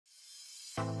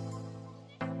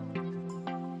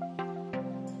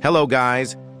Hello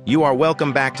guys, you are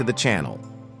welcome back to the channel.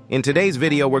 In today's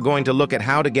video we're going to look at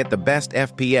how to get the best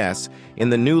FPS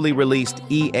in the newly released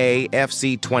EA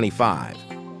FC 25.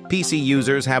 PC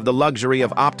users have the luxury of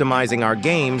optimizing our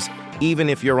games even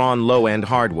if you're on low-end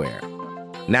hardware.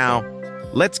 Now,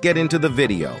 let's get into the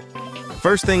video.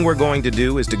 First thing we're going to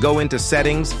do is to go into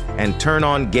Settings and turn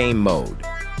on Game Mode.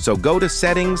 So go to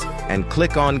Settings and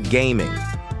click on Gaming.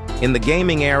 In the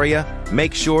gaming area,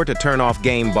 make sure to turn off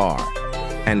Game Bar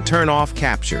and turn off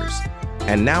Captures.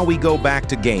 And now we go back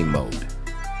to Game Mode.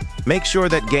 Make sure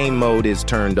that Game Mode is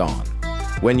turned on.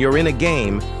 When you're in a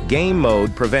game, Game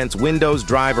Mode prevents Windows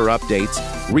driver updates,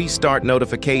 restart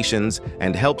notifications,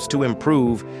 and helps to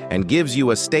improve and gives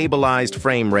you a stabilized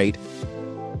frame rate.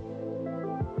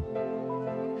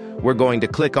 We're going to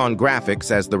click on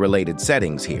Graphics as the related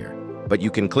settings here, but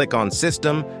you can click on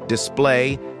System,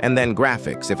 Display, and then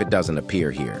Graphics if it doesn't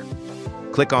appear here.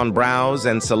 Click on Browse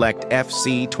and select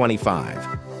FC 25.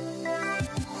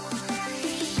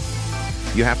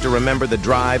 You have to remember the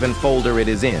drive and folder it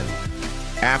is in.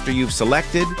 After you've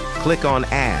selected, click on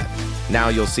Add. Now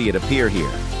you'll see it appear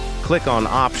here. Click on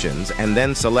Options and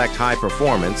then select High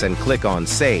Performance and click on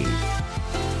Save.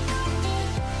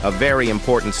 A very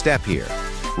important step here.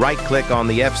 Right-click on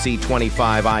the FC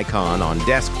 25 icon on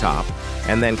desktop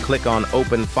and then click on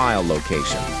Open File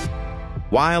Location.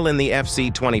 While in the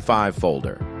FC 25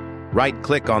 folder,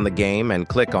 right-click on the game and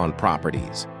click on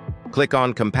Properties. Click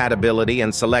on Compatibility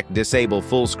and select Disable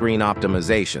Full Screen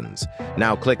Optimizations.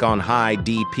 Now click on High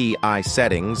DPI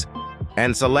Settings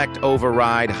and select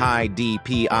Override High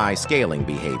DPI Scaling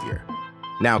Behavior.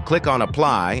 Now click on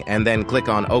Apply and then click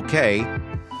on OK.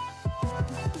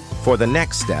 For the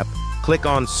next step, click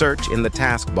on Search in the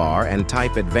taskbar and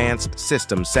type Advanced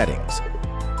System Settings.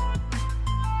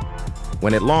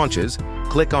 When it launches,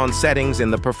 click on Settings in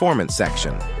the Performance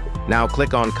section. Now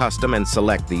click on Custom and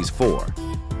select these four.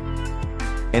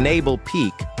 Enable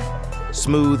Peak,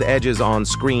 smooth edges on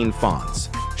screen fonts,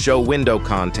 show window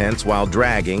contents while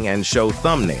dragging and show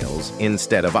thumbnails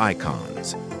instead of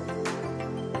icons.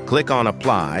 Click on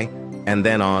Apply and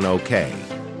then on OK.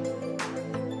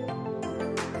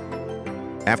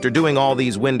 After doing all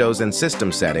these windows and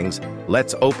system settings,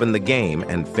 let's open the game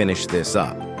and finish this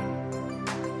up.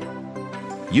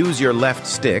 Use your left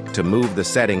stick to move the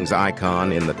settings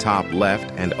icon in the top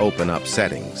left and open up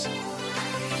Settings.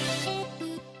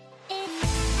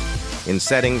 In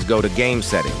Settings, go to Game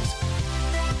Settings.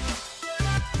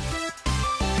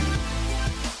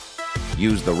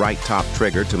 Use the right top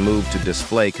trigger to move to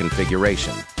Display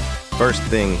Configuration. First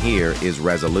thing here is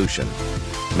Resolution.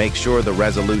 Make sure the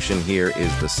resolution here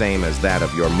is the same as that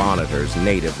of your monitor's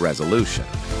native resolution.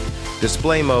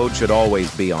 Display mode should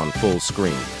always be on full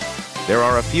screen. There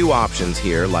are a few options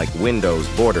here like Windows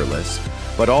borderless,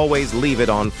 but always leave it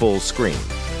on full screen.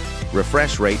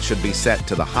 Refresh rate should be set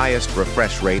to the highest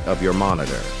refresh rate of your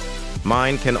monitor.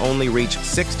 Mine can only reach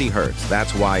 60 Hz,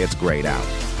 that's why it's grayed out.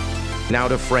 Now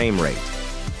to frame rate.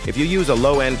 If you use a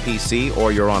low-end PC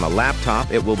or you're on a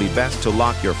laptop, it will be best to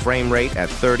lock your frame rate at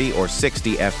 30 or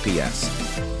 60 FPS.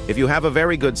 If you have a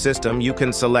very good system, you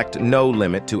can select no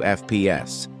limit to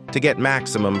FPS to get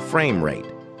maximum frame rate.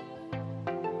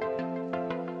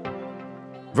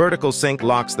 Vertical sync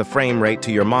locks the frame rate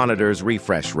to your monitor's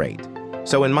refresh rate.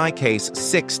 So in my case,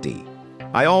 60.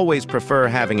 I always prefer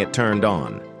having it turned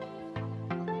on.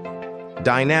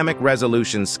 Dynamic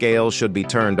resolution scale should be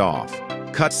turned off.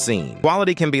 Cutscene.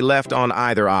 Quality can be left on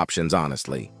either options,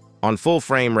 honestly. On full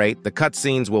frame rate, the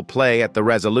cutscenes will play at the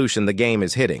resolution the game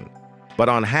is hitting. But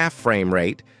on half frame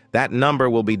rate, that number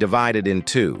will be divided in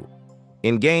two.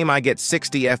 In-game, I get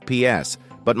 60 FPS,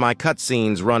 but my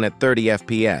cutscenes run at 30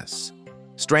 FPS.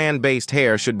 Strand-based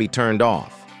hair should be turned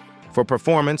off. For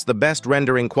performance, the best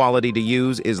rendering quality to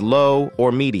use is low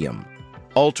or medium.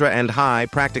 Ultra and high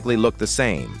practically look the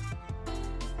same.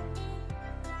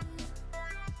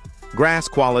 Grass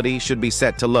quality should be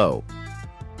set to low.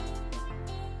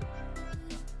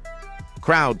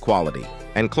 Crowd quality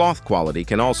and cloth quality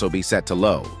can also be set to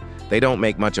low. They don't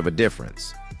make much of a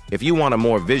difference. If you want a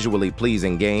more visually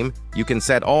pleasing game, you can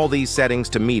set all these settings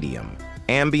to medium.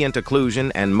 Ambient occlusion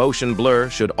and motion blur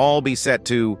should all be set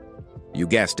to, you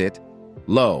guessed it,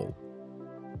 low.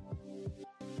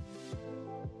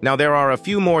 Now there are a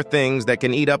few more things that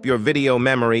can eat up your video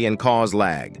memory and cause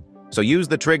lag. So use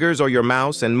the triggers or your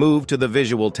mouse and move to the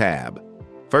Visual tab.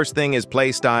 First thing is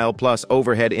Playstyle plus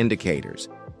Overhead Indicators.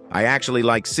 I actually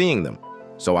like seeing them,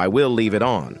 so I will leave it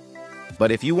on.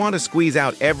 But if you want to squeeze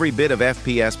out every bit of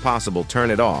FPS possible,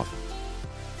 turn it off.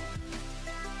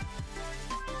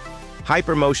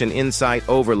 Hypermotion Insight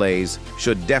overlays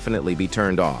should definitely be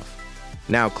turned off.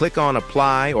 Now click on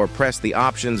Apply or press the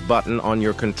Options button on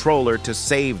your controller to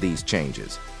save these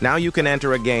changes. Now you can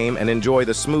enter a game and enjoy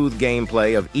the smooth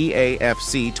gameplay of EA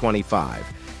FC 25.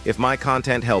 If my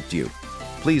content helped you,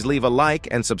 please leave a like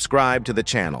and subscribe to the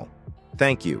channel.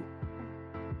 Thank you.